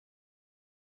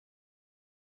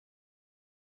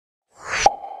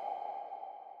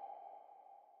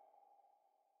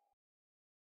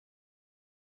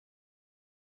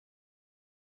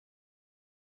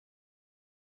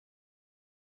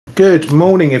Good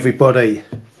morning, everybody.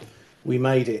 We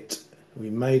made it. We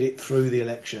made it through the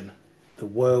election. The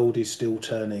world is still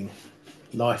turning.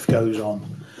 Life goes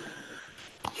on.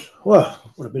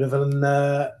 Well, what a bit of an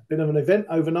event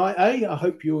overnight, eh? I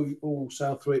hope you all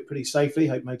sailed through it pretty safely.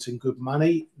 Hope made some good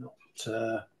money. Not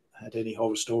had any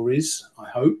horror stories, I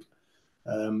hope.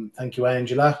 Thank you,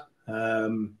 Angela,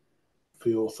 for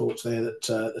your thoughts there.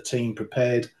 That the team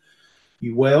prepared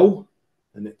you well,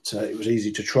 and it was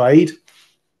easy to trade.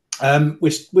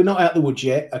 We're not out the woods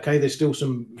yet. Okay, there's still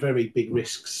some very big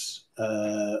risks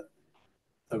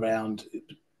around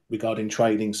regarding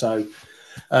trading, so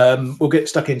we'll get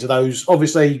stuck into those.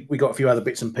 Obviously, we got a few other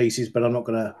bits and pieces, but I'm not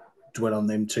going to dwell on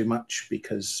them too much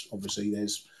because obviously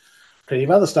there's plenty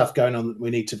of other stuff going on that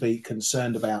we need to be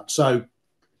concerned about. So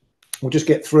we'll just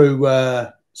get through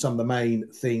some of the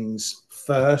main things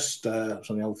first, some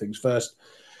of the old things first.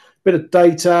 Bit of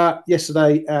data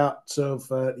yesterday out of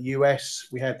the US.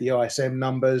 We had the ISM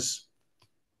numbers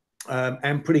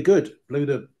and pretty good. Blew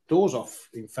the doors off,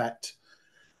 in fact.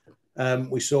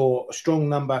 We saw a strong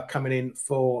number coming in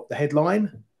for the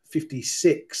headline,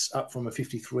 56, up from a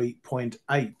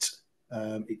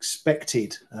 53.8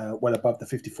 expected, well above the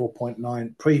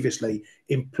 54.9 previously.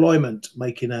 Employment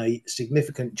making a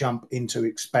significant jump into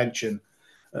expansion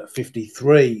at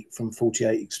 53 from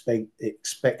 48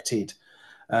 expected.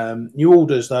 New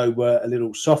orders, though, were a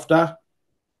little softer,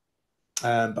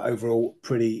 but overall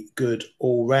pretty good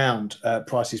all round.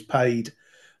 Prices paid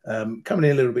coming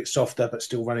in a little bit softer, but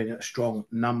still running at a strong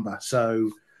number. So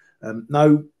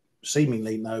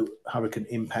seemingly no hurricane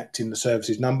impact in the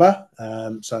services number.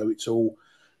 So it's all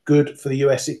good for the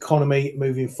US economy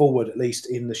moving forward, at least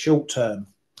in the short term.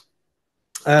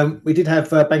 We did have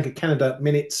Bank of Canada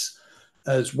minutes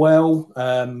as well.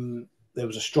 There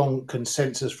was a strong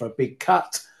consensus for a big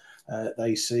cut.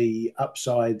 They see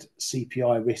upside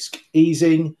CPI risk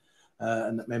easing,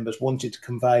 and that members wanted to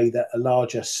convey that a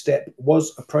larger step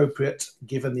was appropriate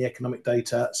given the economic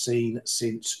data seen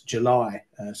since July.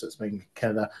 So it's Bank of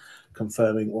Canada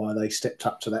confirming why they stepped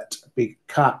up to that big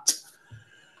cut.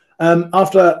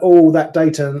 After all that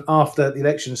data and after the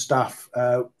election stuff,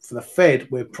 for the Fed,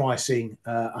 we're pricing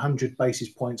 100 basis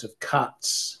points of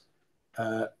cuts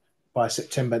by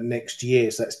September next year.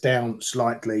 So that's down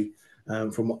slightly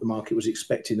from what the market was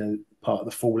expecting, and part of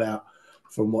the fallout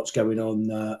from what's going on,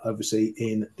 obviously,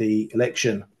 in the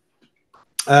election.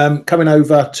 Coming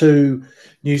over to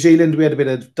New Zealand, we had a bit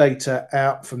of data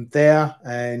out from there,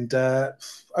 and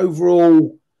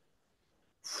overall,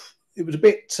 it was a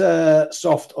bit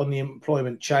soft on the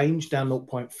employment change, down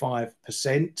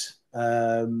 0.5%,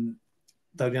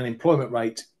 though the unemployment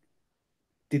rate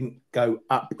didn't go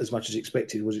up as much as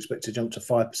expected. It was expected to jump to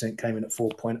 5%, came in at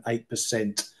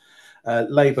 4.8%.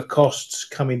 Labour costs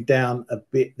coming down a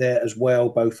bit there as well,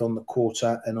 both on the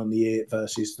quarter and on the year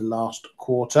versus the last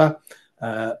quarter.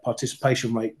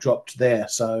 Participation rate dropped there,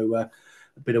 so a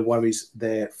bit of worries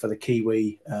there for the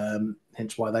Kiwi,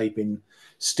 hence why they've been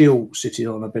still sitting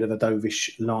on a bit of a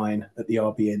dovish line at the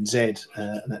RBNZ,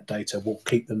 and that data will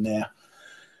keep them there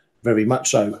very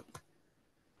much so.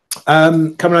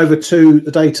 Coming over to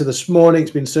the data this morning,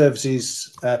 it's been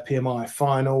services, PMI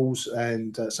finals,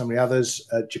 and some of the others.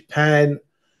 Japan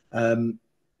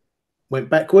went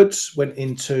backwards, went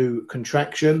into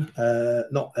contraction,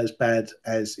 not as bad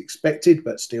as expected,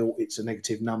 but still it's a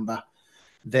negative number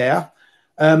there.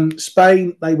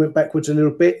 Spain, they went backwards a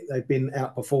little bit. They've been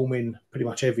outperforming pretty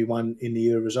much everyone in the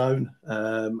Eurozone,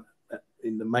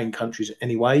 in the main countries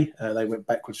anyway. They went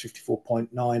backwards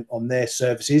 54.9 on their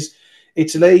services.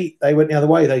 Italy, they went the other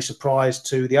way. They surprised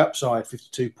to the upside,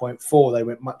 52.4. They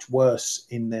went much worse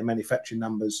in their manufacturing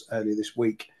numbers earlier this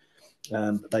week,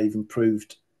 but they've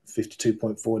improved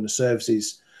 52.4 in the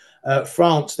services.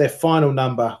 France, their final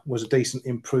number was a decent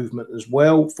improvement as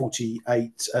well,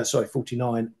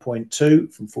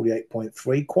 49.2 from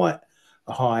 48.3, quite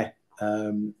a high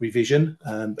revision,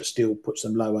 but still puts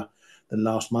them lower than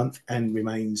last month and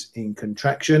remains in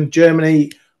contraction.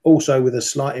 Germany, also with a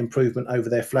slight improvement over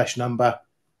their flash number,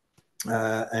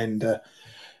 and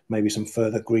maybe some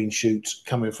further green shoots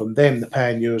coming from them. The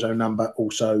pan-Eurozone number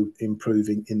also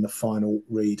improving in the final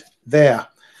read there.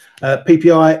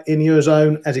 PPI in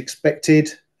Eurozone, as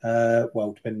expected,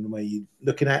 well, depending on where you're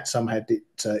looking at, some had it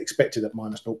expected at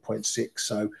minus 0.6,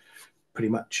 so pretty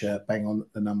much bang on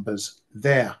the numbers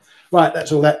there. Right,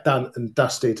 that's all that done and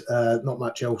dusted. Not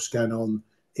much else going on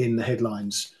in the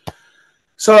headlines.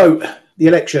 So the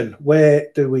election, where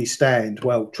do we stand?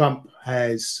 Well, Trump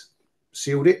has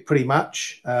sealed it pretty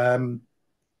much.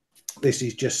 This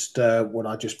is just what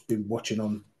I've just been watching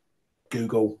on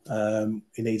Google.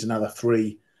 He needs another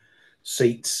 3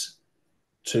 seats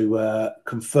to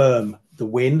confirm the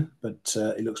win, but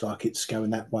it looks like it's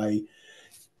going that way.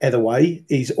 Either way,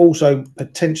 he's also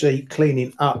potentially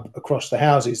cleaning up across the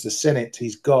houses. The Senate,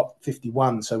 he's got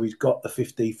 51, so he's got the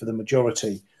 50 for the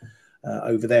majority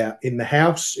over there. In the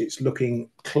House, it's looking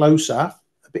closer,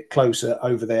 a bit closer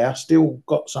over there. Still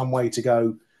got some way to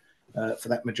go for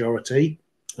that majority.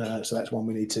 So that's one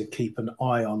we need to keep an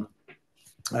eye on.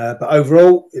 But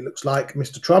overall, it looks like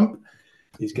Mr. Trump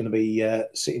is going to be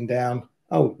sitting down.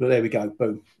 Oh, well, there we go.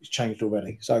 Boom. It's changed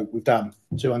already. So we've done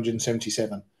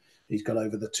 277. He's got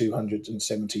over the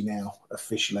 270 now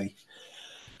officially.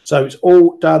 So it's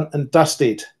all done and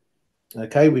dusted.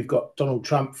 Okay, we've got Donald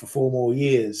Trump for 4 more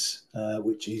years,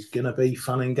 which is going to be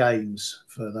fun and games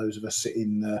for those of us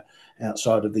sitting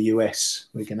outside of the US.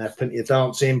 We can have plenty of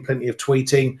dancing, plenty of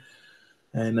tweeting,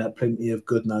 and plenty of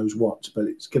good knows what. But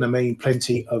it's going to mean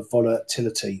plenty of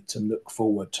volatility to look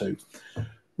forward to.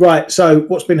 Right, so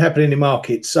what's been happening in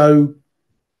markets? So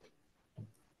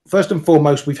first and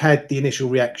foremost, we've had the initial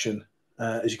reaction,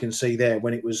 as you can see there,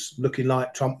 when it was looking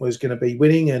like Trump was going to be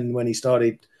winning, and when he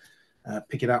started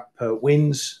picking up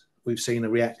wins, we've seen a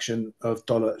reaction of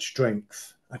dollar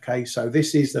strength. Okay, so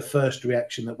this is the first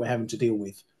reaction that we're having to deal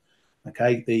with.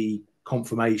 Okay, the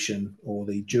confirmation or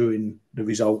the during the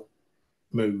result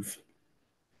move.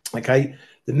 Okay,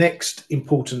 the next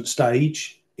important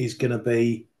stage is going to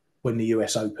be when the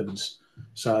US opens.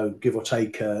 So give or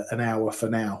take an hour for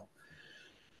now,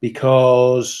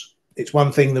 because it's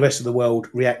one thing the rest of the world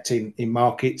reacting in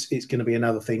markets. It's going to be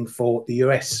another thing for the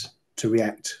US to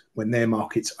react when their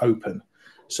markets open.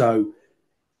 So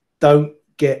don't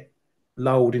get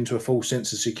lulled into a false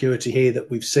sense of security here that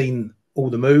we've seen all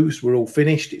the moves, we're all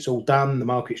finished, it's all done, the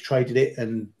market's traded it,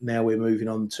 and now we're moving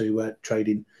on to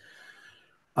trading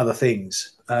other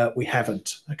things. We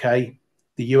haven't. Okay,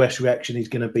 the US reaction is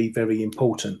going to be very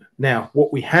important. Now,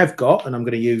 what we have got, and I'm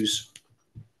going to use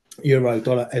euro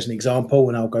dollar as an example,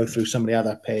 and I'll go through some of the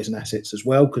other pairs and assets as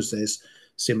well, because there's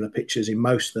similar pictures in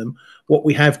most of them. What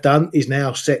we have done is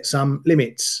now set some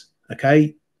limits.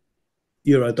 Okay,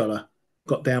 euro dollar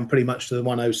got down pretty much to the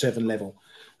 107 level.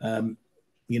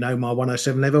 You know, my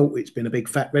 107 level, it's been a big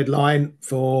fat red line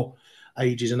for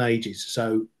ages and ages.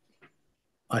 So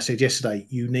I said yesterday,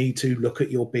 you need to look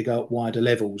at your bigger, wider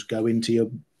levels, go into your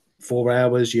 4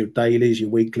 hours, your dailies,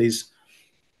 your weeklies,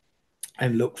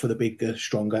 and look for the bigger,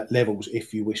 stronger levels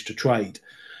if you wish to trade.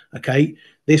 Okay,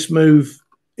 this move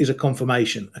is a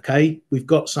confirmation. Okay, we've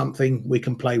got something we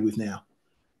can play with now.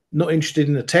 Not interested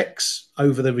in the techs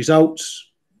over the results,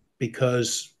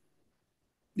 because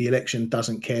the election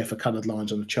doesn't care for coloured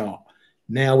lines on the chart.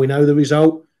 Now we know the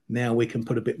result. Now we can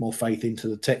put a bit more faith into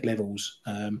the tech levels,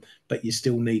 but you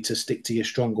still need to stick to your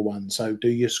stronger one. So do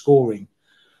your scoring.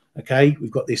 Okay,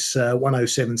 we've got this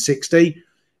 107.60.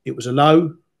 It was a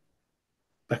low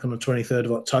back on the 23rd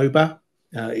of October.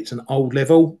 It's an old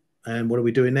level. And what are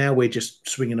we doing now? We're just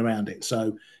swinging around it.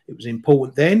 So it was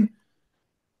important then.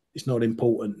 It's not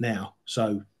important now.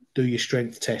 So do your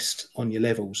strength test on your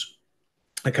levels.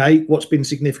 Okay, what's been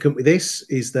significant with this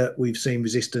is that we've seen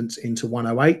resistance into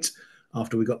 108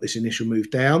 after we got this initial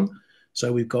move down.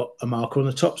 So we've got a marker on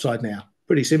the top side now.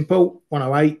 Pretty simple,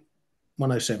 108,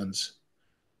 107s.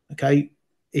 Okay,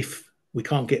 if we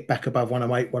can't get back above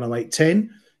 108, 108.10,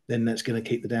 then that's going to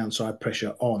keep the downside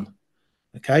pressure on.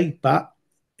 Okay, but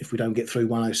if we don't get through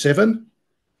 107,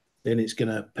 then it's going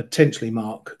to potentially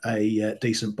mark a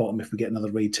decent bottom if we get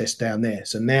another retest down there.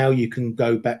 So now you can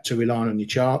go back to relying on your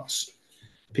charts,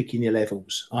 picking your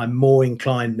levels. I'm more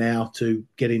inclined now to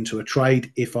get into a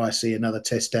trade if I see another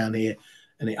test down here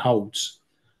and it holds.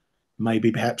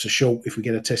 Maybe perhaps a short if we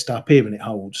get a test up here and it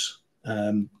holds.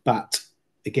 But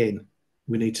again,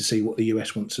 we need to see what the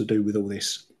US wants to do with all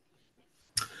this.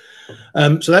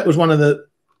 So that was one of the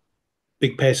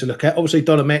big pairs to look at. Obviously,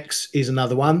 dollar MEX is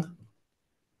another one.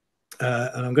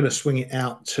 And I'm going to swing it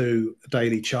out to a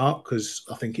daily chart because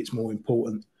I think it's more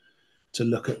important to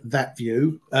look at that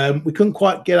view. We couldn't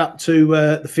quite get up to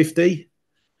the 50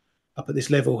 up at this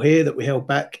level here that we held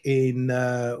back in,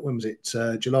 when was it?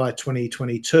 July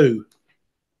 2022.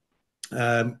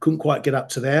 Couldn't quite get up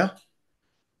to there,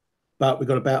 but we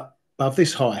got about above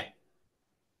this high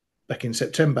back in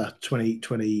September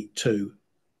 2022.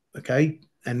 Okay,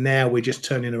 and now we're just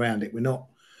turning around it. We're not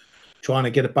trying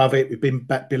to get above it. We've been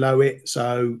back below it.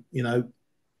 So, you know,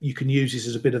 you can use this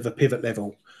as a bit of a pivot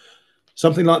level.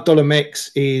 Something like dollar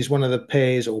MEX is one of the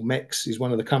pairs, or MEX is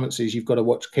one of the currencies you've got to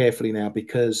watch carefully now,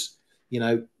 because, you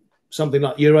know, something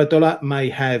like euro dollar may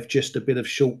have just a bit of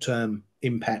short-term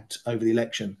impact over the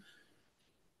election.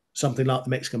 Something like the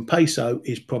Mexican peso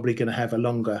is probably going to have a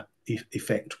longer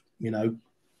effect, you know,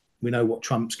 we know what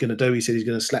Trump's going to do. He said he's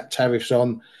going to slap tariffs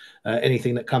on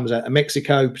anything that comes out of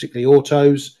Mexico, particularly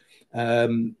autos.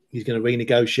 He's going to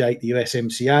renegotiate the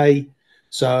USMCA.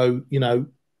 So, you know,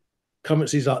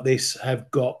 currencies like this have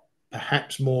got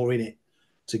perhaps more in it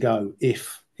to go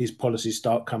if his policies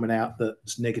start coming out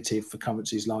that's negative for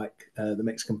currencies like the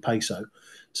Mexican peso.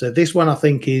 So this one, I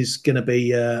think, is going to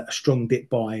be a strong dip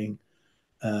buying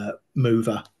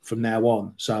mover from now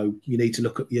on. So you need to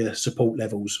look at your support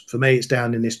levels. For me, it's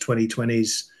down in this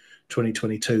 2020s,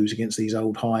 2022s against these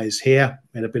old highs here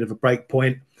at a bit of a break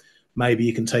point. Maybe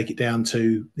you can take it down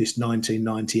to this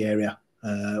 1990 area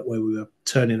where we were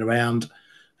turning around,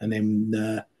 and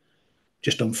then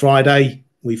just on Friday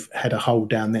we've had a hold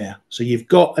down there. So you've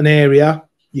got an area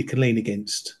you can lean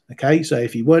against. Okay, so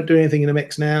if you weren't doing anything in the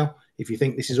MEX now, if you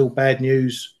think this is all bad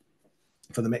news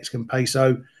for the Mexican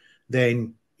peso,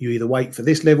 then you either wait for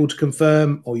this level to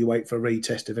confirm or you wait for a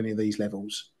retest of any of these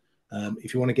levels.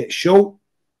 If you want to get short,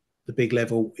 the big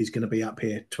level is going to be up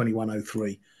here,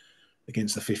 2103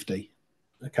 against the 50.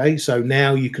 Okay, so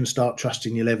now you can start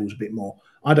trusting your levels a bit more.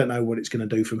 I don't know what it's going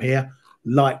to do from here.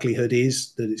 Likelihood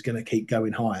is that it's going to keep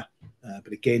going higher.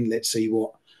 But again, let's see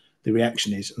what the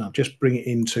reaction is. And I'll just bring it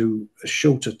into a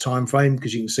shorter time frame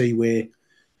because you can see we're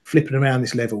flipping around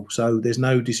this level. So there's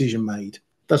no decision made.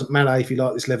 Doesn't matter if you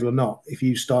like this level or not. If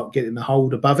you start getting the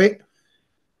hold above it,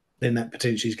 then that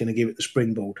potentially is going to give it the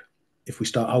springboard. If we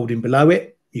start holding below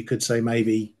it, you could say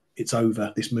maybe it's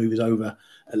over. This move is over,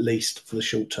 at least for the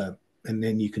short term. And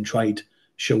then you can trade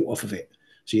short off of it.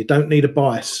 So you don't need a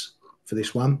bias for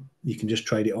this one. You can just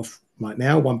trade it off right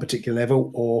now, one particular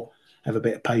level, or have a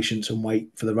bit of patience and wait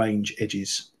for the range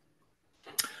edges.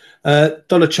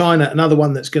 Dollar China, another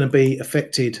one that's going to be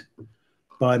affected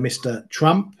by Mr.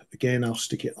 Trump. Again, I'll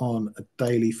stick it on a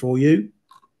daily for you.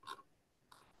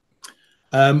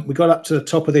 We got up to the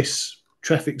top of this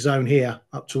traffic zone here,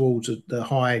 up towards the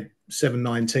high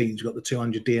 719s. We've got the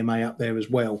 200 DMA up there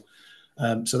as well.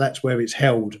 So that's where it's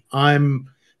held.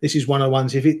 This is one of the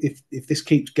ones, if this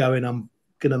keeps going, I'm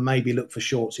going to maybe look for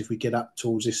shorts if we get up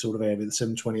towards this sort of area, the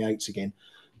 728s again,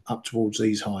 up towards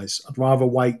these highs. I'd rather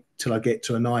wait till I get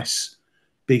to a nice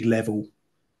big level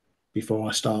before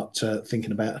I start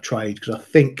thinking about a trade, because I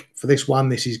think for this one,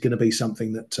 this is going to be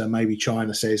something that maybe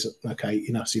China says, okay,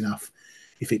 enough's enough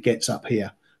if it gets up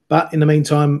here. But in the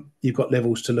meantime, you've got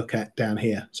levels to look at down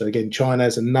here. So again, China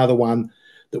is another one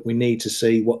that we need to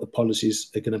see what the policies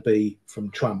are going to be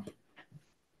from Trump.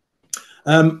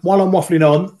 While I'm waffling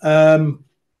on,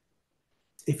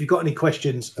 if you've got any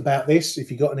questions about this,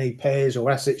 if you've got any pairs or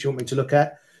assets you want me to look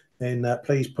at, then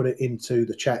please put it into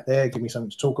the chat there. Give me something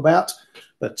to talk about,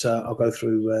 but I'll go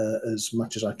through as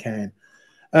much as I can.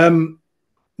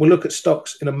 We'll look at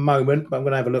stocks in a moment, but I'm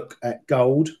going to have a look at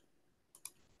gold,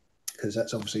 because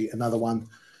that's obviously another one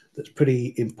that's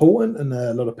pretty important and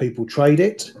a lot of people trade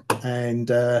it.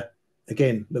 And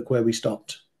again, look where we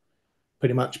stopped.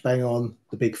 Pretty much bang on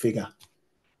the big figure.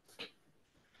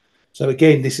 So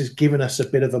again, this has given us a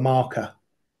bit of a marker.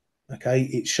 Okay,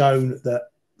 it's shown that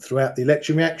throughout the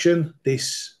election reaction,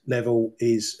 this level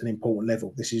is an important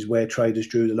level. This is where traders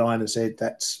drew the line and said,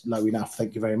 that's low enough.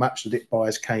 Thank you very much. The dip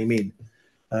buyers came in.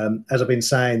 As I've been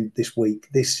saying this week,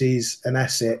 this is an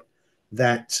asset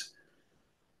that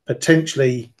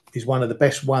potentially is one of the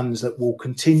best ones that will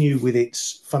continue with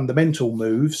its fundamental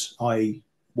moves, i.e.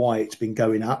 why it's been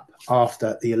going up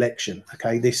after the election.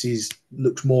 Okay, this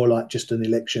looks more like just an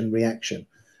election reaction.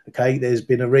 Okay, there's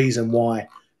been a reason why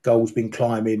gold's been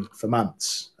climbing for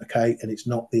months. Okay, and it's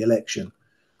not the election.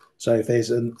 So if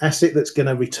there's an asset that's going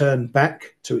to return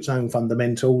back to its own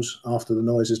fundamentals after the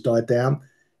noise has died down,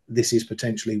 this is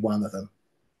potentially one of them.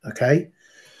 Okay,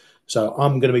 so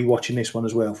I'm going to be watching this one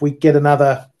as well. If we get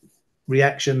another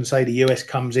reaction, say the US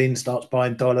comes in, starts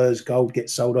buying dollars, gold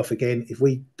gets sold off again, if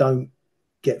we don't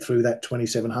get through that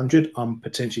 2700, I'm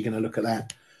potentially going to look at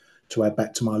that to add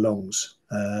back to my longs.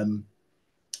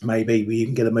 Maybe we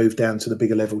even get a move down to the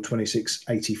bigger level,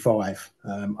 2685.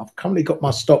 I've currently got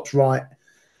my stops right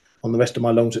on the rest of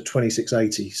my longs at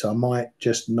 2680, so I might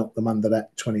just knock them under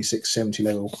that 2670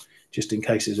 level just in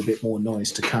case there's a bit more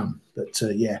noise to come. But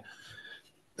yeah,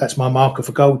 that's my marker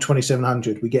for gold,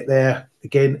 2700. We get there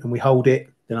again and we hold it,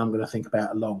 then I'm going to think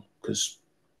about a long, because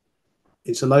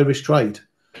it's a low risk trade.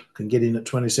 Can get in at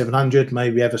 2700,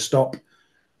 maybe have a stop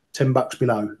 $10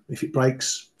 below. If it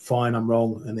breaks, fine, I'm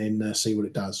wrong, and then see what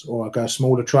it does. Or I'll go a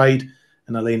smaller trade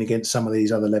and I lean against some of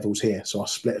these other levels here. So I'll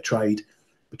split a trade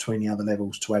between the other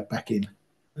levels to add back in.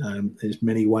 There's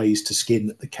many ways to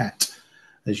skin the cat,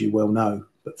 as you well know.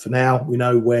 But for now, we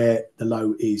know where the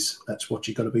low is. That's what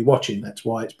you've got to be watching. That's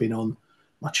why it's been on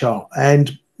my chart.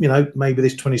 And, you know, maybe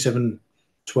this 27,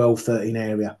 12, 13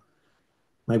 area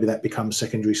maybe that becomes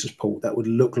secondary support. That would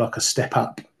look like a step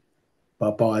up by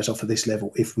buyers off of this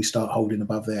level if we start holding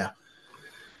above there.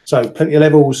 So plenty of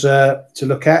levels to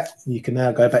look at. You can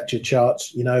now go back to your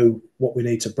charts. You know what we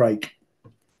need to break.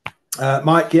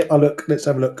 Mike, yeah, let's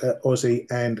have a look at Aussie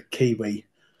and Kiwi.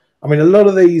 I mean, a lot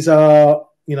of these are,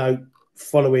 you know,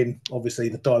 following obviously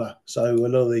the dollar. So a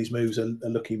lot of these moves are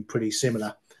looking pretty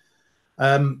similar.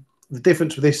 The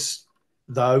difference with this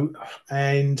though,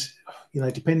 and you know,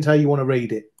 it depends how you want to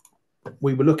read it.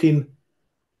 We were looking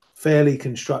fairly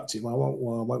constructive. I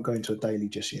won't go into a daily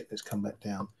just yet. Let's come back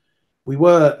down. We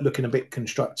were looking a bit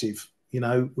constructive. You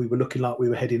know, we were looking like we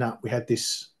were heading up. We had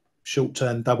this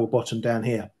short-term double bottom down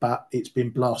here, but it's been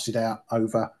blasted out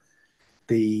over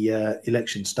the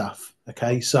election stuff.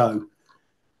 Okay, so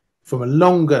from a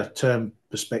longer term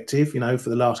perspective, you know, for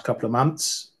the last couple of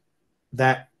months,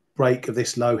 that break of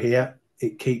this low here,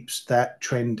 it keeps that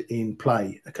trend in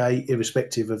play. Okay,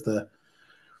 irrespective of the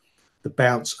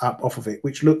bounce up off of it,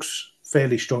 which looks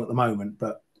fairly strong at the moment,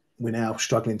 but we're now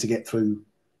struggling to get through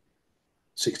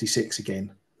 66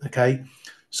 again. Okay,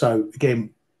 so again,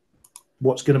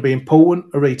 what's going to be important?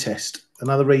 A retest,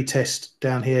 another retest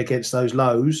down here against those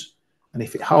lows, and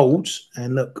if it holds,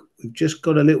 and look, we've just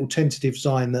got a little tentative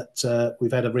sign that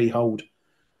we've had a rehold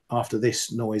after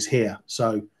this noise here.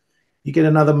 So you get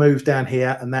another move down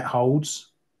here and that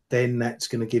holds, then that's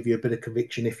going to give you a bit of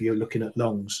conviction if you're looking at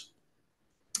longs.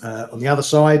 On the other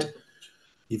side,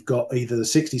 you've got either the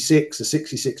 66, the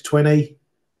 66.20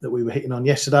 that we were hitting on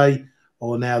yesterday,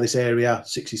 or now this area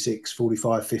 66,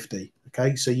 45, 50.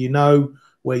 Okay, so you know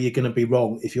where you're going to be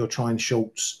wrong if you're trying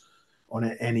shorts on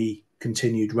any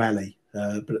continued rally.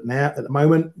 But now, at the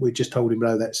moment, we're just holding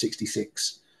below that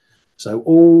 66. So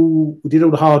we did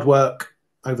all the hard work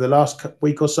over the last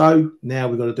week or so. Now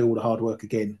we've got to do all the hard work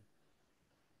again.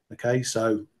 Okay,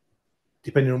 so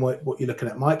depending on what you're looking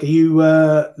at, Mike, are you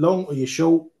long or are you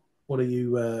short? What are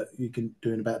you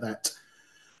doing about that?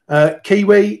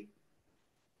 Kiwi,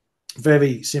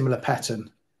 very similar pattern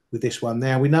with this one.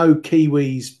 Now we know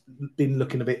Kiwi's been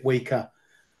looking a bit weaker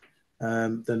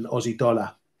than Aussie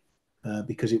dollar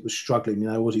because it was struggling. You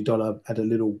know, Aussie dollar had a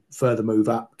little further move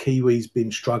up. Kiwi's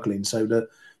been struggling. So the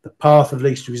path of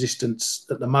least resistance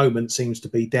at the moment seems to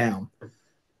be down.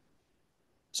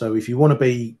 So if you want to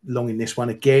be long in this one,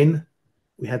 again,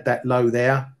 we had that low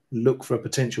there. Look for a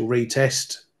potential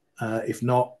retest. If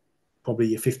not, probably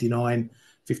your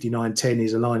 59.10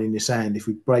 is a line in the sand. If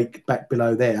we break back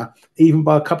below there, even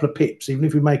by a couple of pips, even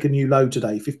if we make a new low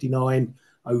today,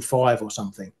 59.05 or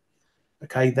something,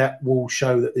 okay, that will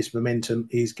show that this momentum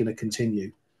is going to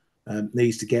continue.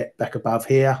 Needs to get back above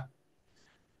here.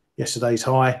 Yesterday's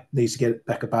high needs to get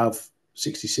back above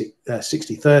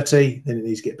 60.30, then it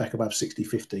needs to get back above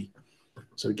 60.50.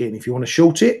 So again, if you want to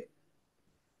short it,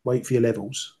 wait for your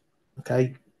levels.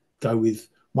 Okay, go with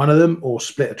one of them or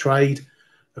split a trade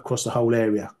across the whole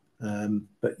area.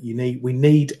 But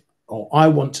I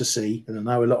want to see, and I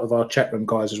know a lot of our chat room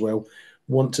guys as well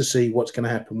want to see what's going to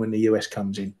happen when the US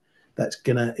comes in. That's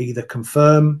going to either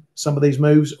confirm some of these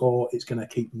moves or it's going to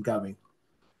keep them going.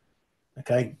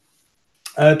 Okay.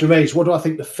 Derez, what do I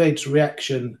think the Fed's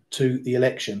reaction to the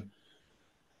election?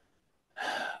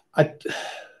 The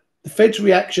Fed's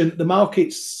reaction, the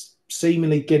market's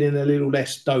seemingly getting a little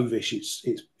less dovish.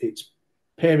 It's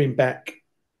paring back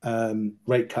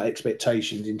rate cut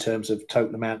expectations in terms of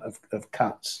total amount of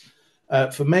cuts.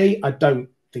 For me, I don't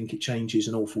think it changes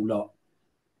an awful lot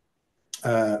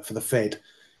for the Fed.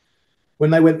 When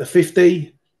they went to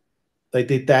 50, they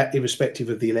did that irrespective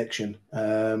of the election.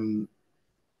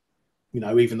 You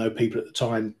know, even though people at the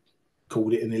time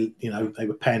called it, and you know, they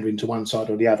were pandering to one side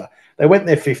or the other. They went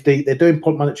there 50. They're doing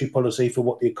monetary policy for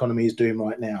what the economy is doing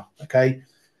right now. Okay,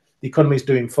 the economy is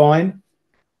doing fine.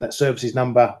 That services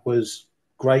number was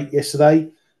great yesterday.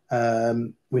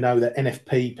 We know that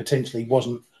NFP potentially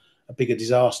wasn't a bigger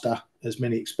disaster as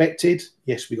many expected.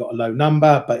 Yes, we got a low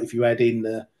number, but if you add in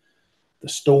the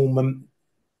storm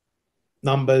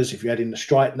numbers, if you add in the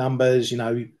strike numbers, you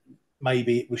know,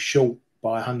 maybe it was short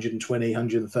by 120,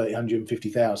 130,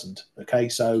 150,000. Okay,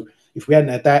 so if we hadn't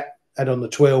had that, add on the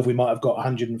 12, we might have got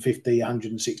 150,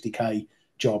 160k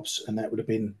jobs, and that would have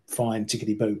been fine,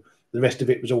 tickety boo. The rest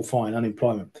of it was all fine,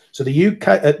 unemployment. So the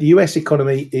US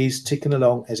economy is ticking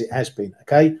along as it has been.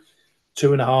 Okay,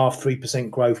 2.5%, 3%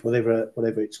 growth,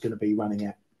 whatever it's going to be running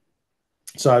at.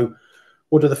 So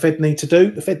what do the Fed need to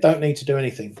do? The Fed don't need to do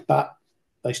anything, but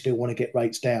they still want to get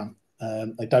rates down.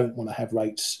 They don't want to have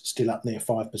rates still up near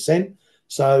 5%.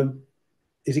 So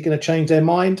is it going to change their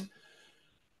mind?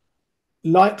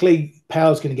 Likely,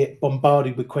 Powell's going to get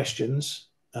bombarded with questions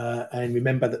And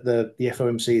remember that the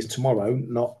FOMC is tomorrow,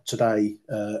 not today,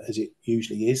 as it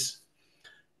usually is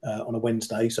on a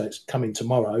Wednesday. So it's coming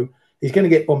tomorrow. He's going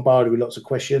to get bombarded with lots of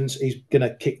questions. He's going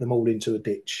to kick them all into a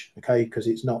ditch, okay, because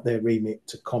it's not their remit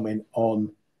to comment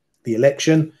on the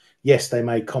election. Yes, they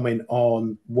may comment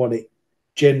on what it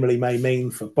generally may mean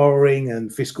for borrowing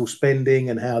and fiscal spending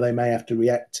and how they may have to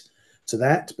react to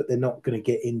that, but they're not going to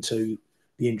get into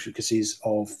the intricacies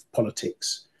of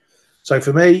politics. So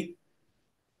for me,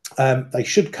 they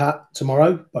should cut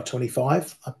tomorrow by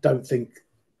 25. I don't think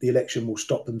the election will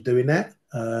stop them doing that.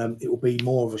 It will be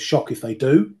more of a shock if they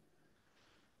do.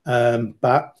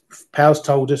 But Powell's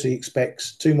told us he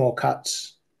expects 2 more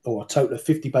cuts, or a total of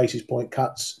 50 basis point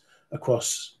cuts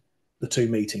across the 2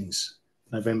 meetings,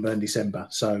 November and December.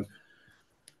 So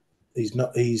he's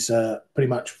pretty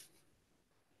much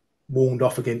warned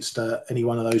off against any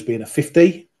one of those being a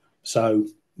 50. So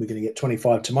we're going to get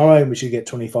 25 tomorrow, and we should get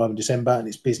 25 in December, and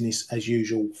it's business as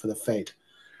usual for the Fed.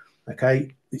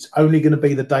 Okay, it's only going to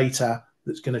be the data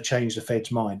that's going to change the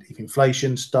Fed's mind. If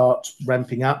inflation starts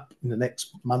ramping up in the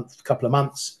next couple of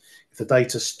months, if the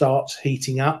data starts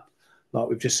heating up, like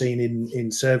we've just seen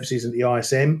in services and the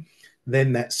ISM,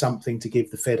 then that's something to give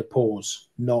the Fed a pause,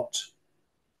 not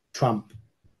Trump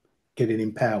getting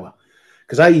in power.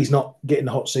 Because A, he's not getting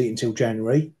the hot seat until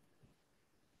January,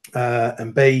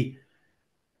 and B,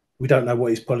 we don't know what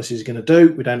his policies are going to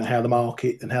do. We don't know how the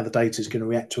market and how the data is going to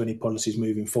react to any policies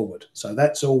moving forward. So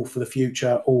that's all for the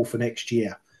future, all for next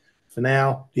year. For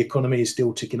now, the economy is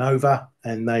still ticking over,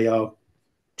 and they are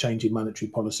changing monetary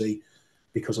policy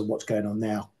because of what's going on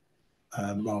now,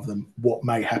 rather than what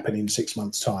may happen in 6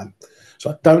 months' time. So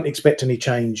I don't expect any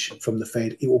change from the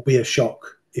Fed. It will be a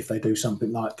shock if they do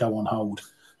something like go on hold,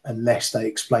 unless they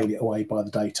explain it away by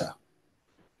the data.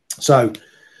 So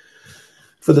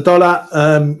for the dollar,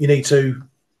 you need to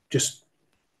just,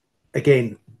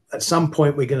 again, at some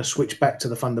point, we're going to switch back to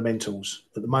the fundamentals.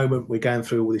 At the moment, we're going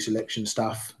through all this election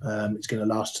stuff. It's going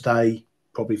to last today,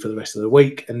 probably for the rest of the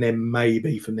week, and then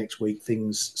maybe for next week,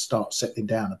 things start settling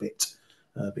down a bit.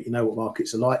 But you know what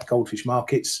markets are like, goldfish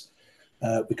markets.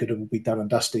 We could all be done and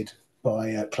dusted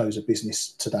by close of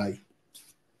business today.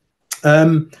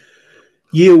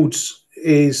 Yields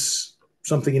is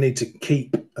something you need to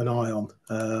keep an eye on.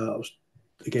 I was,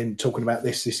 again, talking about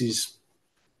this. This is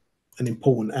an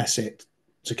important asset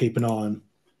to keep an eye on.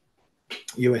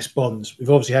 US bonds. We've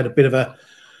obviously had a bit of a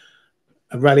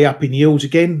rally up in yields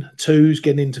again. 2s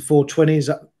getting into 420s,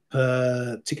 up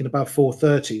ticking above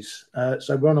 430s.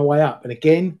 So we're on our way up. And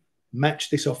again, match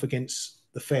this off against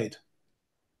the Fed.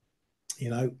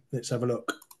 You know, let's have a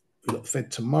look. We've got the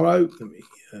Fed tomorrow. Let me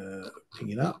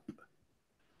ping it up.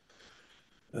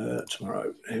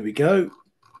 Tomorrow. Here we go.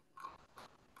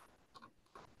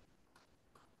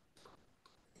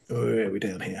 Where are we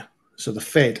down here? So the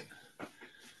Fed,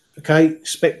 okay,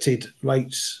 expected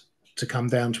rates to come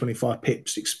down 25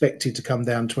 pips, expected to come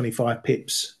down 25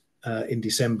 pips in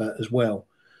December as well.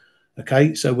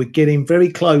 Okay, so we're getting very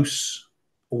close,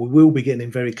 or we will be getting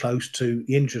very close to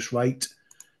the interest rate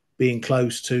being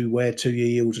close to where 2-year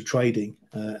yields are trading.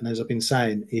 And as I've been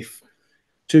saying, if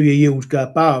 2-year yields go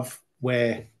above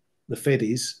where the Fed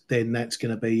is, then that's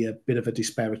going to be a bit of a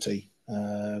disparity.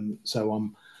 So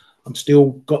I'm still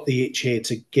got the itch here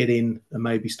to get in and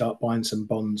maybe start buying some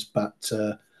bonds, but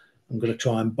I'm going to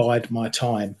try and bide my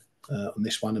time on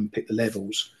this one and pick the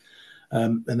levels.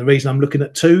 And the reason I'm looking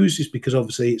at 2s is because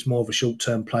obviously it's more of a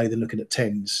short-term play than looking at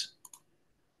 10s.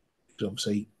 Because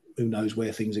obviously, who knows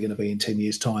where things are going to be in 10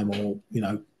 years' time, or, you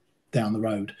know, down the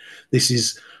road. This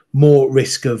is more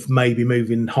risk of maybe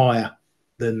moving higher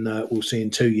than we'll see in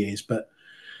 2 years, but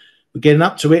we're getting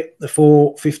up to it, the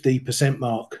 450%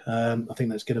 mark. I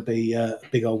think that's going to be a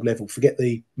big old level. Forget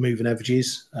the moving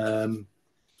averages.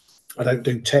 I don't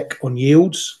do tech on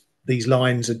yields. These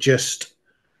lines are just,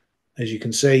 as you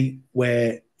can see,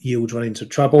 where yields run into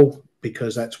trouble,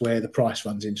 because that's where the price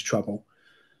runs into trouble.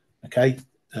 Okay.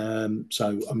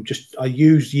 So I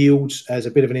use yields as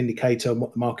a bit of an indicator on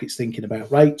what the market's thinking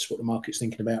about rates, what the market's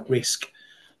thinking about risk.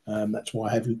 That's why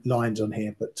I have lines on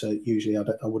here, but usually I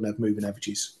wouldn't have moving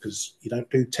averages, because you don't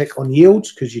do tech on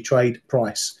yields, because you trade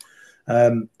price.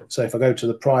 So if I go to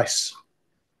the price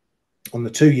on the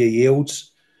 2-year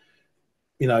yields,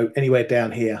 you know, anywhere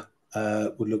down here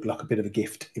would look like a bit of a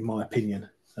gift, in my opinion.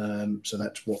 So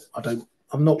that's what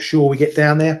I'm not sure we get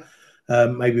down there.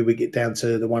 Maybe we get down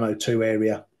to the 102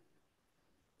 area,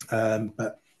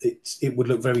 but it would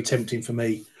look very tempting for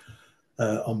me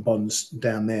on bonds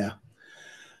down there.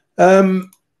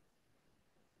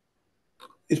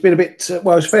 It's been a bit,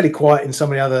 well, it's fairly quiet in some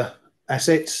of the other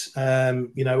assets.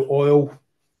 You know, oil,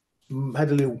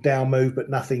 had a little down move, but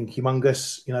nothing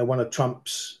humongous. You know, one of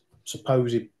Trump's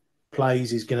supposed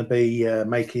plays is going to be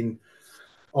making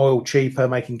oil cheaper,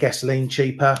 making gasoline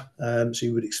cheaper. So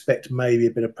you would expect maybe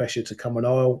a bit of pressure to come on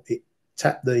oil. It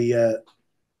tapped the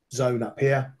zone up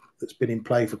here that's been in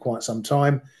play for quite some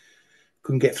time.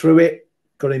 Couldn't get through it.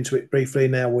 Got into it briefly.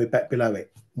 Now we're back below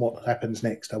it. What happens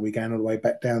next? Are we going all the way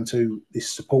back down to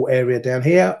this support area down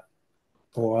here,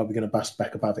 or are we going to bust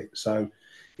back above it? So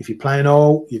if you're playing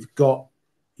oil, you've got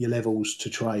your levels to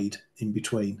trade in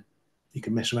between. You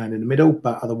can mess around in the middle,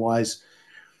 but otherwise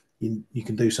you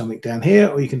can do something down here,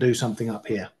 or you can do something up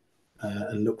here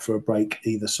and look for a break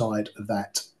either side of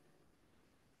that.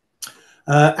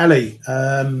 Ali,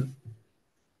 going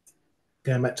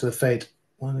back to the Fed.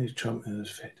 One is Trump and the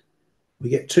Fed. We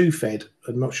get two Fed.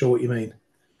 I'm not sure what you mean.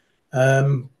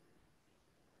 Who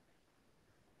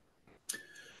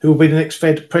will be the next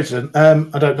Fed president?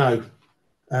 I don't know.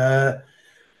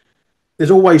 There's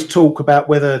always talk about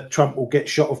whether Trump will get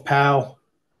shot of Powell.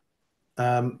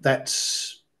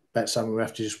 That's something we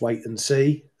have to just wait and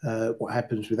see what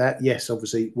happens with that. Yes,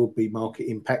 obviously it would be market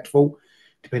impactful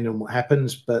depending on what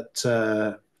happens, but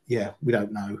yeah, we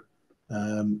don't know.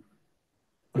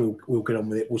 We'll get on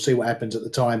with it. We'll see what happens at the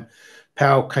time.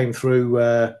 Powell came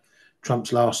through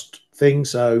Trump's last thing,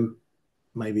 so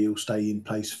maybe he'll stay in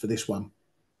place for this one.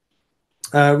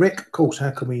 Rick, of course,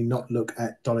 how can we not look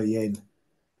at dollar yen?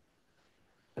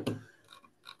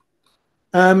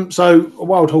 So a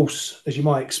wild horse, as you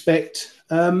might expect.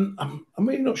 I'm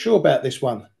really not sure about this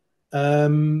one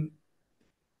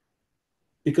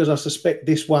because I suspect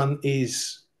this one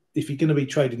is, if you're going to be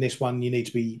trading this one, you need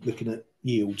to be looking at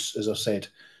yields, as I said.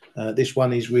 This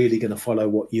one is really going to follow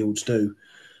what yields do.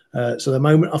 So at the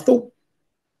moment, I thought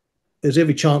there's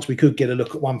every chance we could get a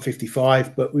look at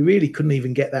 155, but we really couldn't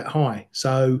even get that high.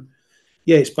 So,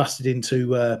 yeah, it's busted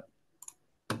into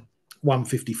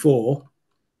 154.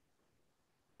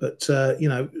 But, you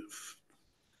know,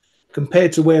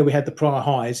 compared to where we had the prior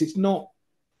highs, it's not,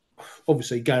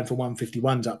 obviously going for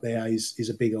 151s up there is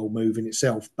a big old move in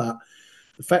itself. But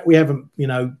the fact we haven't, you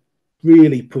know,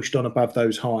 really pushed on above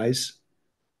those highs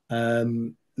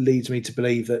leads me to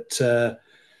believe that,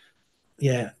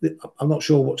 yeah, I'm not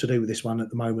sure what to do with this one at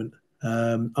the moment.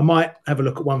 I might have a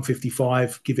look at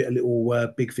 155, give it a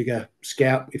little big figure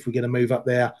scalp if we get a move up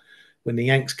there when the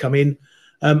Yanks come in.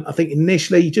 I think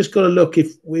initially you just got to look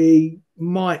if we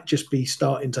might just be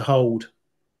starting to hold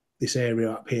this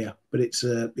area up here, but it's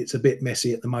a bit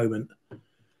messy at the moment.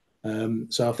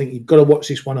 So I think you've got to watch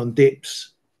this one on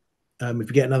dips. If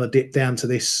you get another dip down to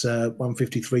this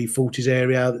 153.40s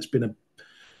area that's been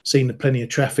seen plenty of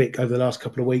traffic over the last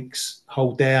couple of weeks,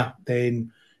 hold there,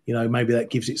 then, you know, maybe that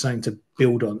gives it something to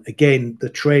build on. Again, the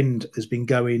trend has been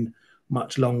going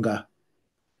much longer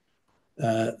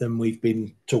than we've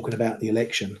been talking about the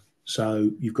election.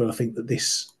 So you've got to think that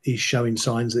this is showing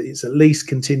signs that it's at least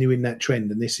continuing that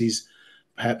trend. And this is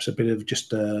perhaps a bit of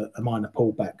just a minor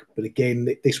pullback. But again,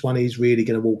 this one is really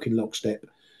going to walk in lockstep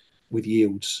with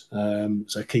yields.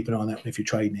 So keep an eye on that if you're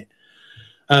trading it.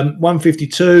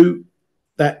 152,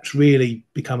 that's really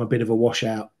become a bit of a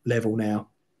washout level now.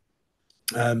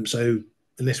 So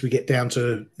unless we get down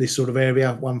to this sort of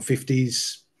area,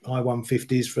 150s, high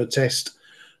 150s for a test,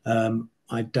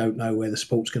 I don't know where the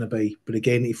support's going to be. But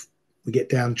again, if we get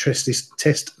down, test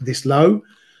this low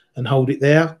and hold it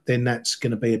there, then that's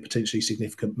going to be a potentially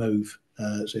significant move.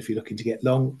 So if you're looking to get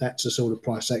long, that's the sort of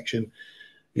price action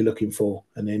you're looking for.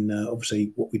 And then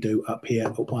obviously what we do up here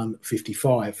at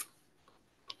 155.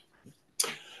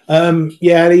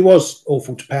 Yeah, he was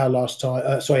awful to Powell last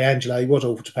time. Sorry, Angela, he was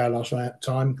awful to Powell last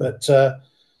time, but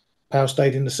Powell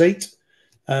stayed in the seat.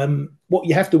 What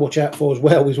you have to watch out for as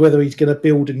well is whether he's going to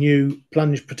build a new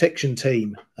plunge protection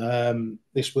team.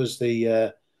 This was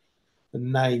the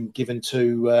name given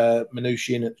to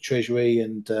Mnuchin at the Treasury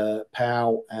and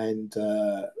Powell and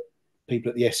people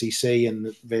at the SEC and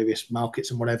the various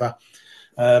markets and whatever.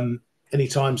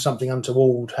 Anytime something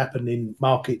untoward happened in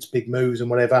markets, big moves and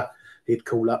whatever, he'd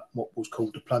call up what was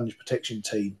called the plunge protection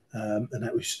team. And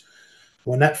that was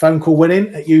when that phone call went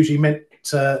in, it usually meant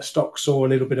stocks saw a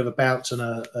little bit of a bounce and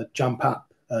a jump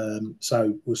up.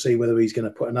 So we'll see whether he's going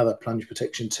to put another plunge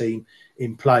protection team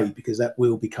in play, because that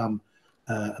will become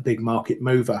a big market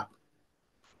mover.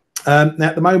 Now,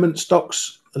 at the moment,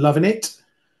 stocks are loving it,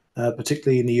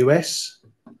 particularly in the US.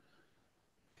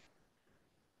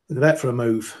 Look at that for a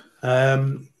move.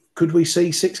 Could we see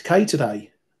 6K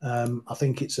today? I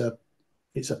think it's a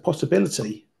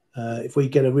possibility. If we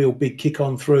get a real big kick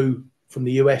on through from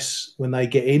the US when they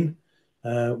get in,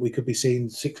 we could be seeing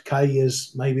 6K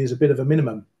as maybe as a bit of a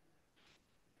minimum.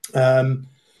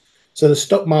 So the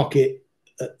stock market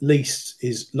at least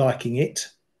is liking it.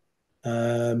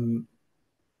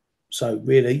 So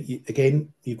really,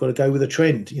 again, you've got to go with a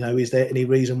trend. You know, is there any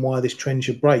reason why this trend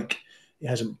should break? It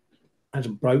hasn't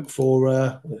broke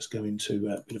for. Let's go into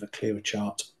a bit of a clearer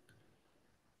chart.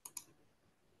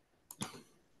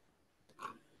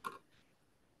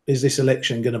 Is this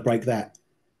election going to break that?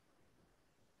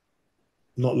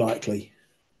 Not likely.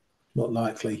 Not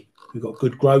likely. We've got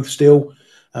good growth still.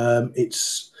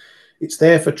 It's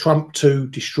there for Trump to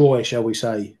destroy, shall we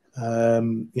say.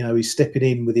 You know, he's stepping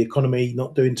in with the economy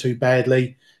not doing too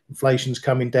badly. Inflation's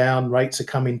coming down. Rates are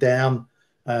coming down.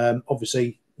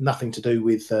 Obviously, nothing to do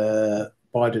with Biden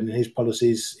and his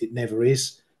policies. It never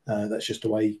is. That's just the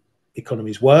way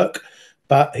economies work.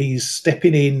 But he's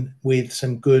stepping in with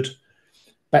some good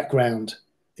background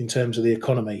in terms of the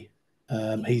economy.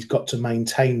 He's got to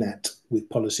maintain that with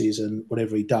policies and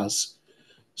whatever he does.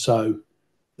 So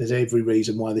there's every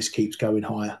reason why this keeps going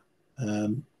higher.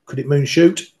 Could it moon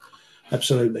shoot?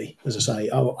 Absolutely. As I say,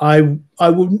 I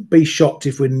wouldn't be shocked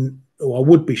if I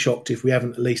would be shocked if we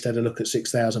haven't at least had a look at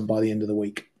 6,000 by the end of the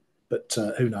week. But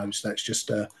who knows? That's just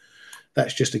a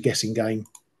guessing game.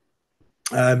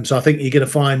 So I think you're going to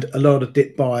find a lot of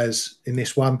dip buyers in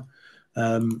this one.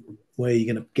 Where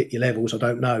you're going to get your levels, I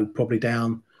don't know. Probably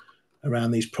down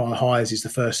around these prior highs is the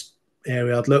first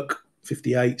area I'd look.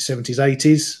 58, 70s,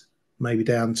 80s, maybe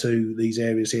down to these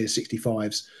areas here,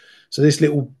 65s. So this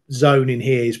little zone in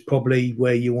here is probably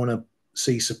where you want to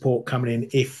see support coming in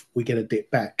if we get a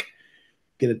dip back.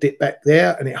 Get a dip back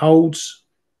there and it holds,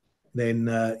 then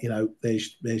you know,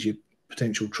 there's your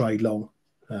potential trade long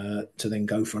to then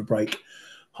go for a break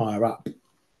higher up.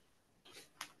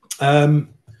 I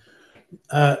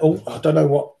don't know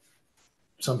what,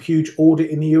 some huge audit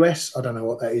in the US. I don't know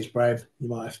what that is, Brad. You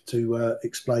might have to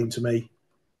explain to me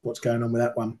what's going on with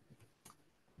that one.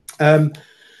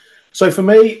 So for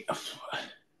me,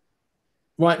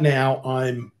 right now,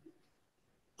 I'm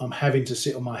having to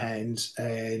sit on my hands,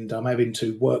 and I'm having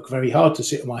to work very hard to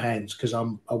sit on my hands because I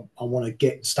want to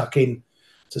get stuck in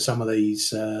to some of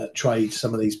these trades,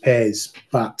 some of these pairs,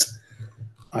 but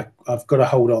I've got to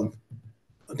hold on.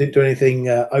 I didn't do anything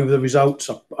over the results.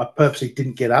 I purposely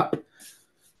didn't get up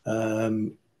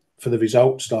for the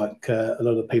results like a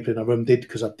lot of the people in the room did,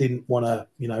 because I didn't want to,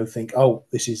 you know, think, oh,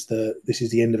 this is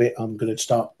the end of it. I'm going to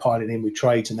start piling in with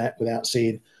trades and that without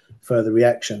seeing further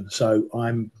reaction. So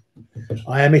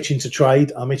I am itching to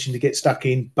trade. I'm itching to get stuck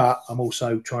in, but I'm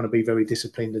also trying to be very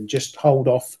disciplined and just hold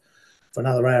off for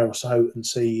another hour or so and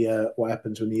see what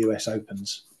happens when the US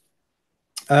opens.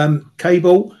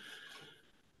 Cable,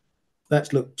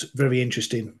 that's looked very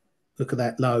interesting. Look at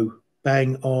that low,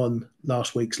 bang on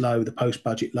last week's low, the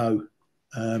post-budget low.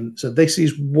 So this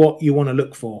is what you want to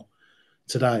look for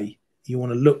today. You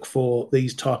want to look for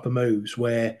these type of moves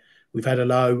where we've had a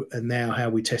low and now how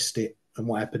we test it and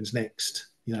what happens next.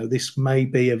 You know, this may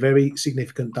be a very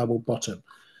significant double bottom.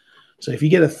 So if you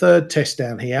get a third test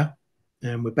down here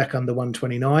and we're back under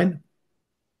 129,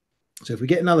 so if we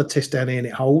get another test down here and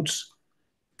it holds,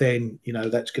 then, you know,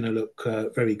 that's going to look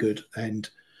very good. And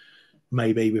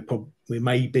maybe we're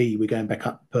going back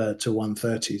up to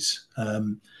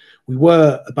 130s. We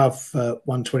were above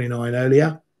 129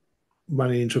 earlier,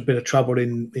 running into a bit of trouble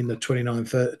in the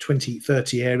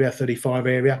 20-30 area, 35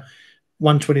 area.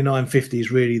 129.50